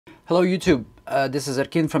Hello YouTube, this is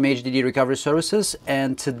Erkin from HDD Recovery Services,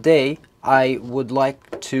 and today I would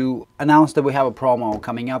like to announce that we have a promo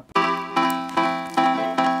coming up.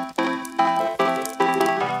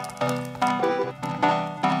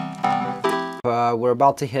 We're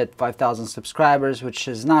about to hit 5,000 subscribers, which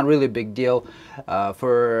is not really a big deal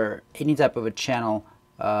for any type of a channel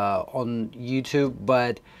on YouTube,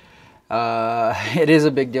 but it is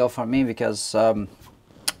a big deal for me because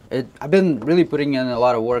I've been really putting in a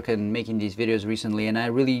lot of work in making these videos recently, and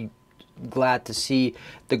I'm really glad to see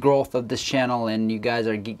the growth of this channel, and you guys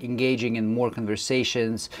are engaging in more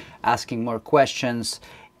conversations, asking more questions,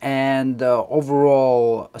 and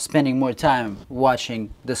overall spending more time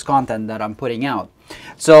watching this content that I'm putting out.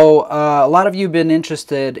 So a lot of you have been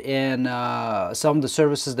interested in some of the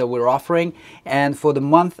services that we're offering, and for the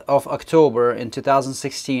month of October in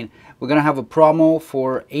 2016 we're going to have a promo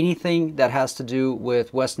for anything that has to do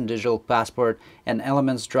with Western Digital Passport and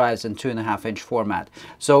Elements drives in 2.5-inch format.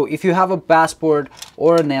 So if you have a Passport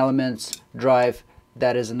or an Elements drive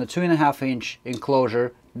that is in a 2.5-inch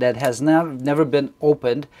enclosure that has never been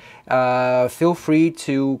opened, feel free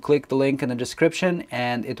to click the link in the description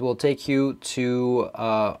and it will take you to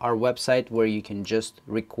our website where you can just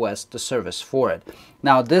request the service for it.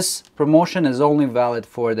 Now this promotion is only valid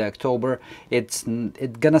for the October. It's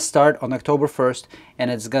gonna start on October 1st and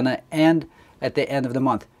it's gonna end at the end of the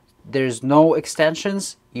month. There's no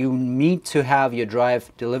extensions. You need to have your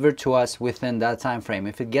drive delivered to us within that time frame.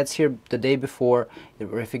 If it gets here the day before,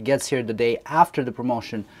 or if it gets here the day after the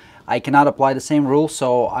promotion, I cannot apply the same rule,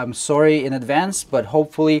 so I'm sorry in advance, but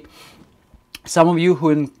hopefully some of you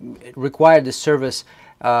who required this service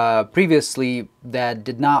previously that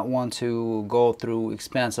did not want to go through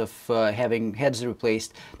expense of having heads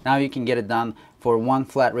replaced, now you can get it done for one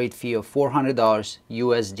flat rate fee of $400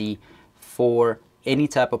 USD for any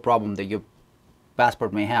type of problem that your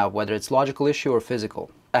Passport may have, whether it's logical issue or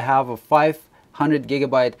physical. I have a 500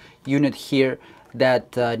 gigabyte unit here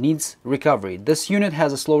that needs recovery. This unit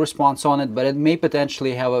has a slow response on it, but it may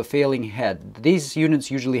potentially have a failing head. These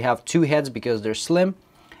units usually have two heads because they're slim,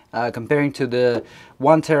 comparing to the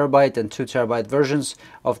 1 terabyte and 2 terabyte versions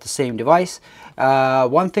of the same device.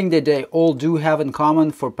 One thing that they all do have in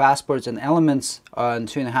common for Passports and Elements on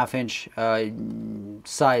 2.5-inch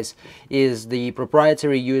size is the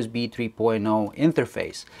proprietary USB 3.0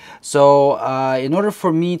 interface. So in order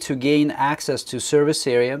for me to gain access to service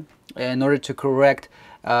area, in order to correct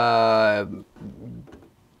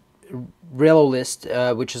Relo list,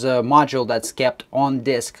 which is a module that's kept on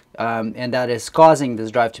disk and that is causing this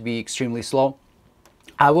drive to be extremely slow,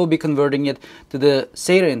 I will be converting it to the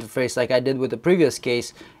SATA interface like I did with the previous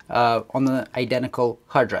case on the identical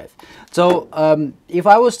hard drive. So if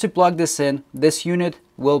I was to plug this in, this unit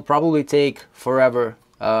will probably take forever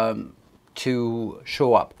to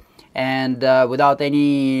show up, and without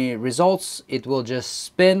any results it will just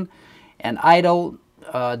spin and idle.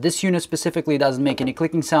 This unit specifically doesn't make any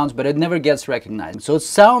clicking sounds, but it never gets recognized. So it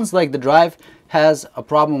sounds like the drive has a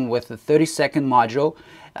problem with the 30-second module,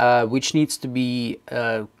 which needs to be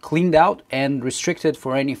cleaned out and restricted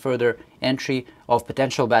for any further entry of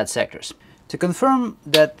potential bad sectors. To confirm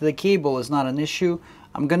that the cable is not an issue,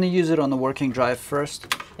 I'm going to use it on the working drive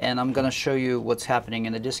first, and I'm going to show you what's happening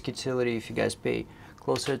in the disk utility. If you guys pay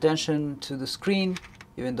closer attention to the screen,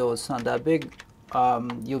 even though it's not that big,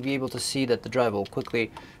 you'll be able to see that the drive will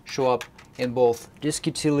quickly show up in both disk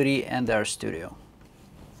utility and our studio.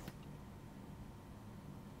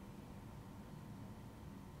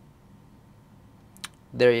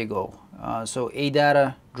 There you go. So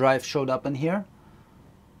ADATA drive showed up in here.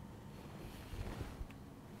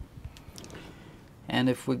 And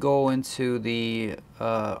if we go into the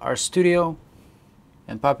our studio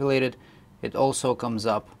and populate it, it also comes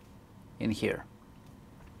up in here.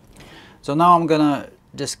 So now I'm gonna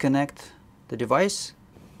disconnect the device.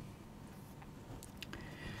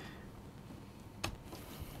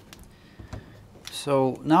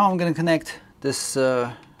 So now I'm gonna connect this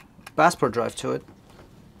Passport drive to it.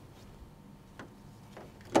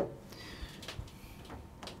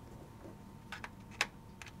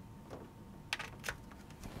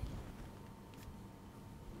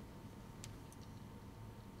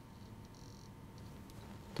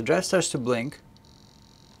 The drive starts to blink.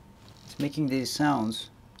 It's making these sounds.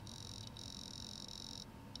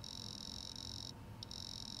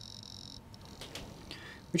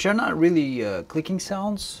 Which are not really clicking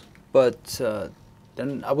sounds, but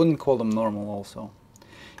then I wouldn't call them normal also.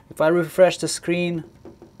 If I refresh the screen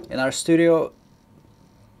in our studio,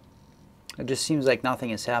 it just seems like nothing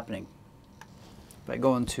is happening. If I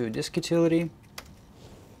go into disk utility,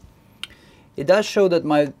 it does show that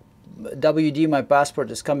my WD my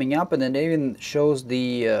passport is coming up, and it even shows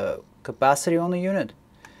the capacity on the unit,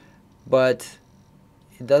 but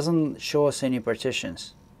it doesn't show us any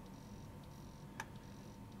partitions,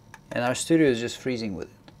 and our studio is just freezing with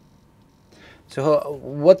it. So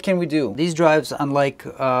what can we do? These drives, unlike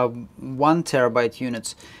 1 terabyte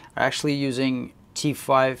units, are actually using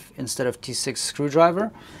T5 instead of T6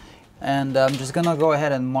 screwdriver. And I'm just gonna go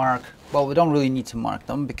ahead and mark, well, we don't really need to mark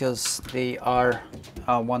them because they are,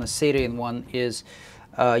 one is SATA and one is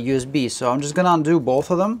USB. So I'm just gonna undo both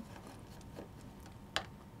of them.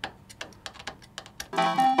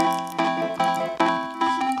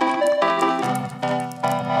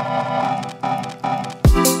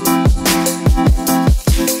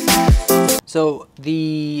 So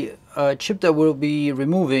the chip that we'll be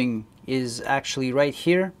removing is actually right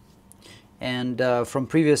here, and from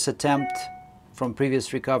previous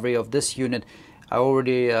recovery of this unit, I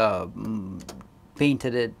already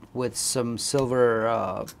painted it with some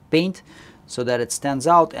silver paint so that it stands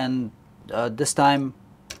out, and this time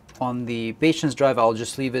on the patient's drive I'll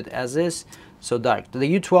just leave it as is, so dark.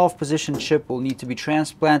 The U12 position chip will need to be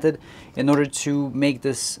transplanted in order to make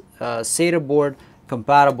this SATA board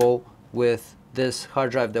compatible with this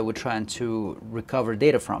hard drive that we're trying to recover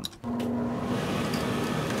data from.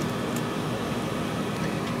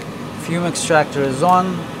 Fume extractor is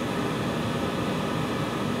on.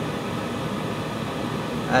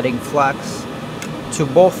 Adding flax to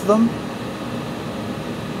both of them.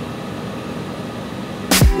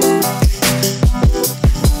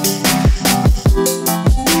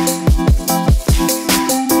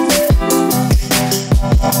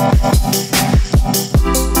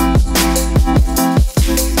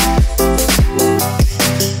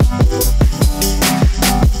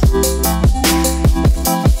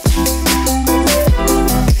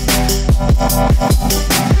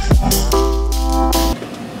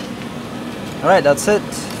 Alright, that's it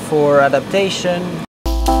for adaptation.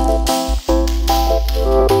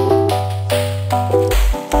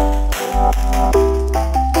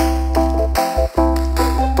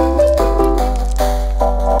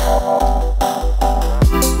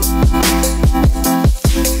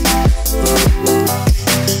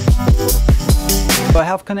 So I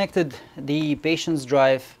have connected the patient's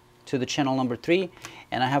drive to the channel number 3,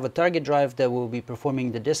 and I have a target drive that will be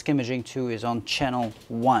performing the disk imaging to is on channel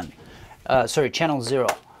 1. Channel 0.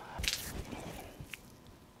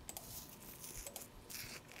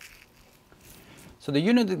 So the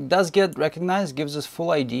unit that does get recognized gives us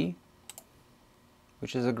full ID,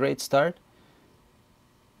 which is a great start.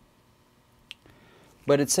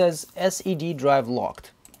 But it says SED drive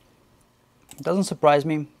locked. It doesn't surprise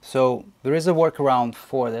me, so there is a workaround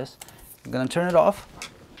for this. I'm going to turn it off.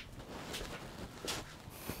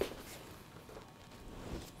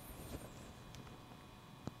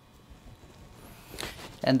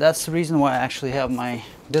 And that's the reason why I actually have my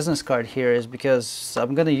business card here, is because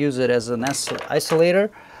I'm going to use it as an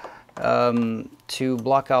isolator to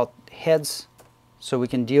block out heads, so we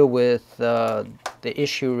can deal with the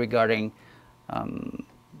issue regarding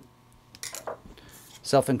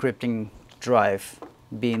self-encrypting drive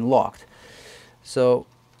being locked. So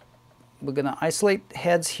we're going to isolate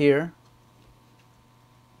heads here.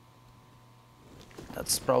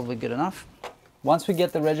 That's probably good enough. Once we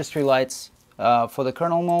get the registry lights for the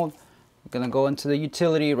kernel mode, we're going to go into the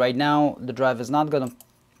utility. Right now the drive is not going to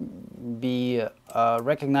be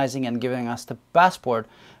recognizing and giving us the passport,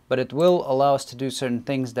 but it will allow us to do certain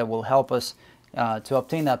things that will help us to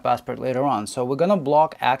obtain that passport later on. So we're going to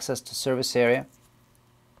block access to service area.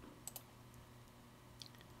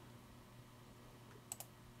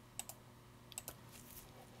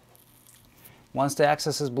 Once the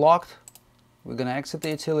access is blocked, we're going to exit the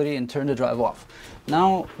utility and turn the drive off.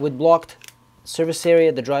 Now with blocked service area,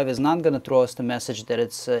 the drive is not going to throw us the message that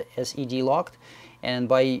it's SED locked, and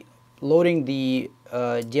by loading the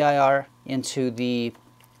DIR into the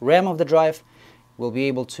RAM of the drive, we'll be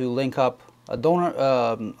able to link up a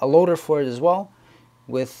loader for it as well.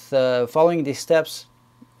 With following these steps,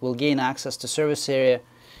 we'll gain access to service area,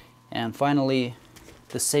 and finally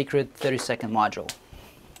the sacred 30-second module.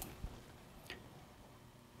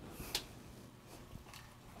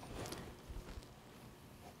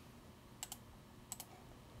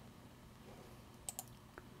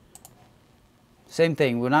 Same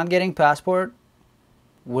thing, we're not getting passport,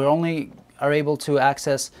 we only are able to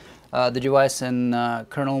access the device in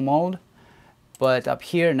kernel mode, but up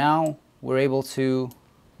here now we're able to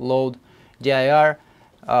load DIR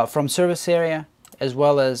from service area, as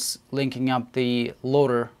well as linking up the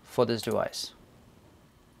loader for this device.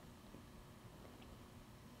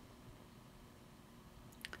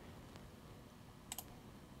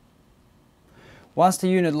 Once the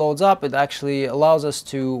unit loads up, it actually allows us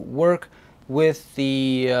to work with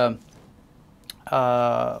the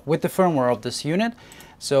firmware of this unit.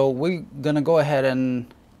 So we're gonna go ahead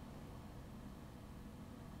and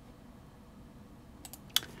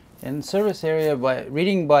in service area, by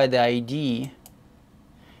reading by the ID,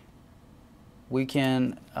 we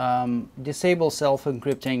can disable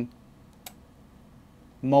self-encrypting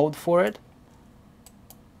mode for it.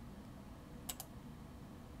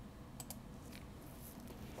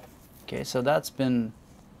 Okay, so that's been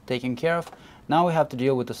taken care of. Now we have to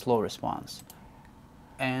deal with the slow response.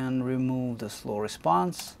 And remove the slow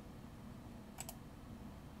response.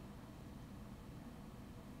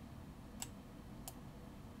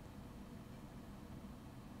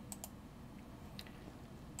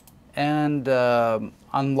 And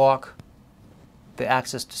unlock the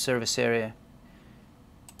access to service area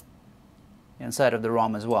inside of the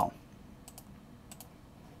ROM as well.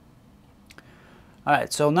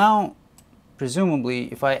 Alright, so now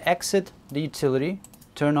presumably if I exit the utility,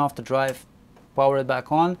 turn off the drive, power it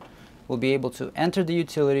back on, we'll be able to enter the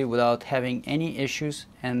utility without having any issues,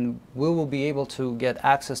 and we will be able to get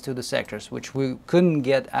access to the sectors, which we couldn't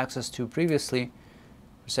get access to previously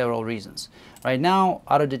for several reasons. Right now,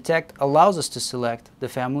 auto detect allows us to select the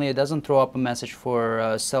family. It doesn't throw up a message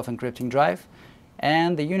for self-encrypting drive,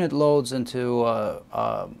 and the unit loads into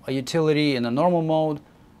a utility in a normal mode,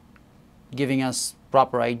 giving us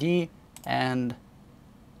proper ID and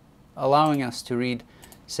allowing us to read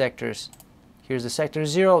sectors. Here's the sector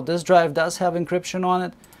 0. This drive does have encryption on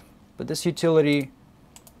it, but this utility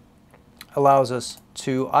allows us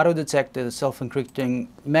to auto-detect the self-encrypting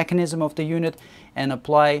mechanism of the unit and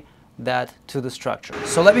apply that to the structure.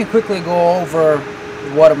 So let me quickly go over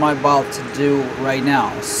what I'm about to do right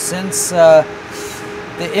now. Since the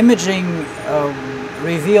imaging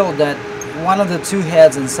revealed that one of the two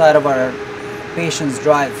heads inside of our patient's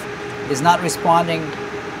drive is not responding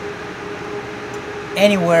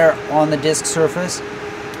anywhere on the disk surface,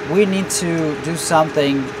 we need to do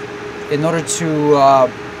something in order to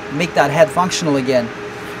make that head functional again.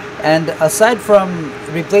 And aside from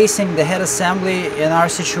replacing the head assembly in our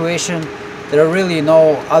situation, there are really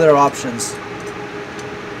no other options.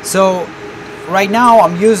 So right now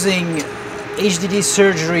I'm using HDD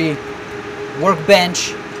Surgery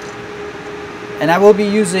workbench, and I will be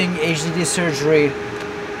using HDD Surgery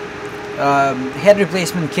head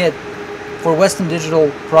replacement kit for Western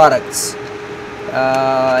Digital products.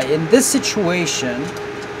 In this situation,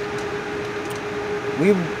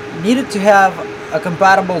 we needed to have a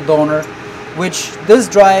compatible donor, which this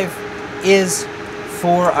drive is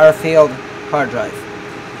for our failed hard drive.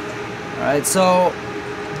 Alright, so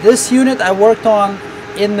this unit I worked on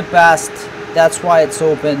in the past, that's why it's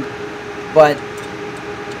open, but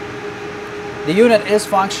the unit is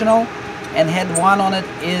functional and head 1 on it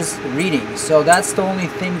is reading, so that's the only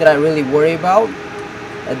thing that I really worry about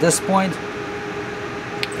at this point.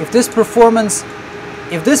 If this performed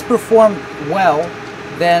well,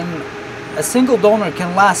 then a single donor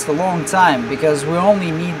can last a long time, because we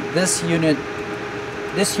only need this unit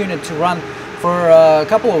to run for a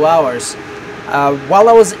couple of hours. While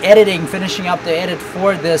I was finishing up the edit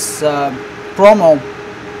for this promo,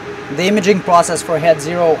 the imaging process for head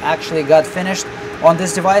 0 actually got finished on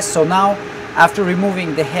this device. So now, after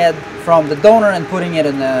removing the head from the donor and putting it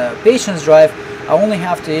in the patient's drive, I only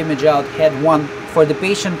have to image out head 1 for the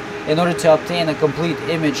patient in order to obtain a complete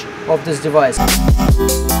image of this device.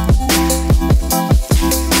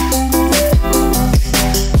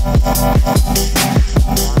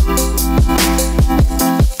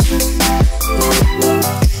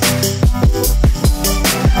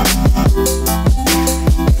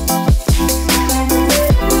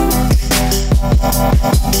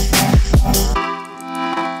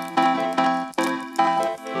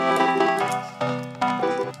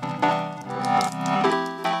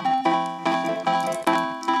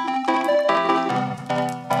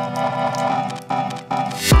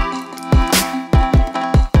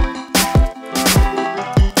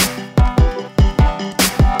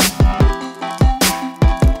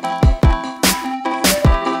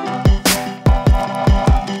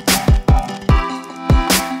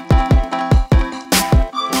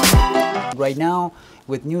 Right now,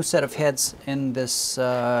 with new set of heads in this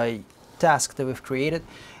task that we've created,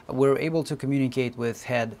 we're able to communicate with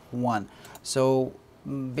head 1. So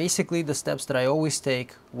basically the steps that I always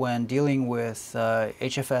take when dealing with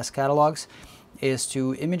HFS catalogs is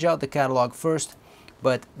to image out the catalog first,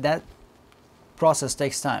 but that process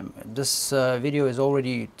takes time. This video is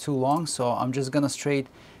already too long, so I'm just gonna straight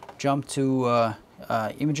jump to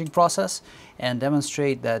imaging process and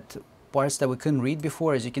demonstrate that parts that we couldn't read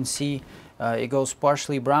before. As you can see, it goes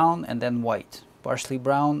partially brown and then white, partially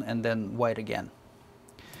brown and then white again.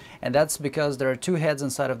 And that's because there are two heads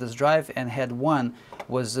inside of this drive, and head 1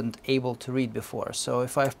 wasn't able to read before. So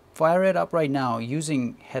if I fire it up right now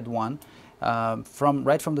using head 1,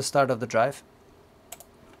 right from the start of the drive,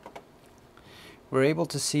 we're able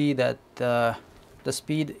to see that the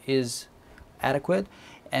speed is adequate,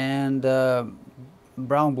 and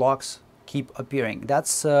brown blocks keep appearing.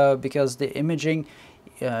 That's because the imaging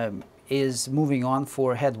is moving on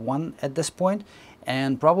for head 1 at this point,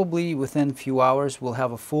 and probably within a few hours we'll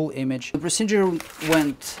have a full image. The procedure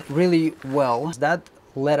went really well. That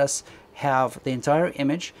let us have the entire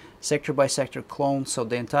image sector by sector clone, so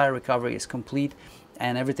the entire recovery is complete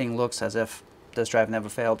and everything looks as if this drive never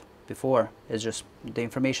failed before. It's just the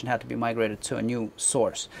information had to be migrated to a new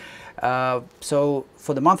source. So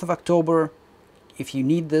for the month of October, if you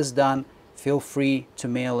need this done, feel free to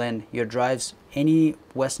mail in your drives. Any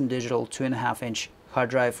Western Digital 2.5-inch hard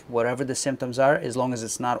drive, whatever the symptoms are, as long as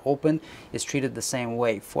it's not open, is treated the same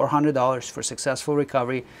way. $400 for successful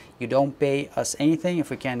recovery. You don't pay us anything if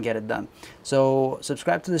we can't get it done. So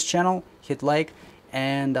subscribe to this channel, hit like,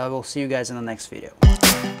 and I will see you guys in the next video.